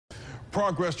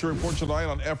Progress to report tonight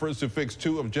on efforts to fix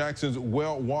two of Jackson's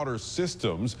well water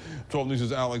systems. 12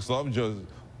 News' Alex Love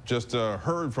just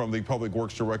heard from the Public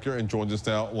Works Director and joins us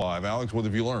now live. Alex, what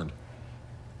have you learned?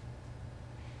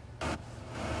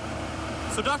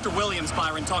 So Dr. Williams,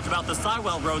 Byron, talked about the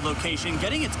Sywell Road location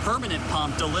getting its permanent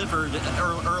pump delivered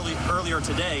earlier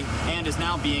today and is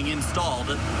now being installed.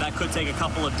 That could take a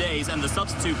couple of days, and the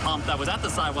substitute pump that was at the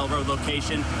Sywell Road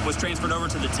location was transferred over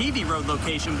to the TV Road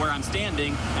location where I'm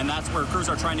standing, and that's where crews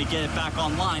are trying to get it back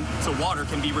online so water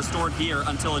can be restored here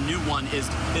until a new one is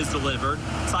delivered.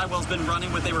 Sywell's been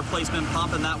running with a replacement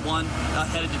pump, and that one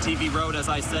headed to TV Road, as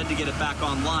I said, to get it back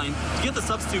online. To get the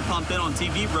substitute pump in on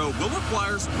TV Road will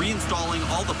require reinstalling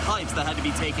all the pipes that had to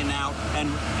be taken out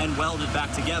and welded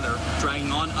back together,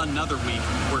 dragging on another week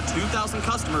where 2,000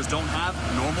 customers don't have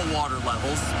normal water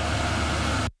levels.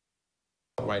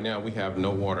 Right now, we have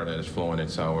no water that is flowing in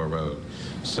Sywell Road.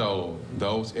 So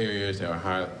those areas that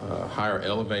are higher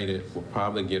elevated will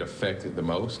probably get affected the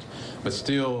most. But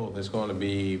still, there's going to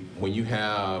be, when you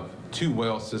have two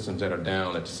well systems that are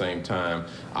down at the same time,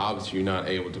 obviously you're not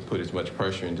able to put as much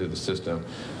pressure into the system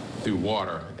through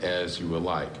water as you would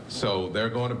like. So there are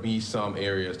going to be some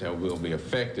areas that will be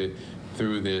affected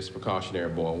through this precautionary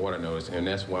boil water notice, and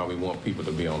that's why we want people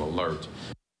to be on alert.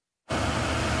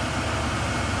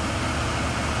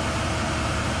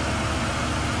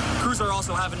 Crews are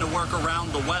also having to work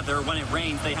around the weather. When it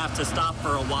rains, they have to stop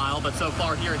for a while, but so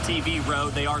far here at TV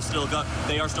Road, they are still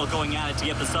going at it to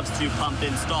get the substitute pump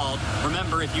installed.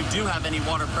 Remember, if you do have any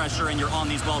water pressure and you're on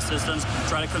these well systems,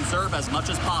 try to conserve as much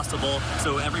as possible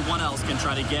so everyone else can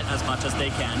try to get as much as they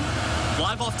can.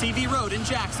 Live off TV Road in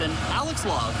Jackson, Alex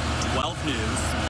Love, 12 News.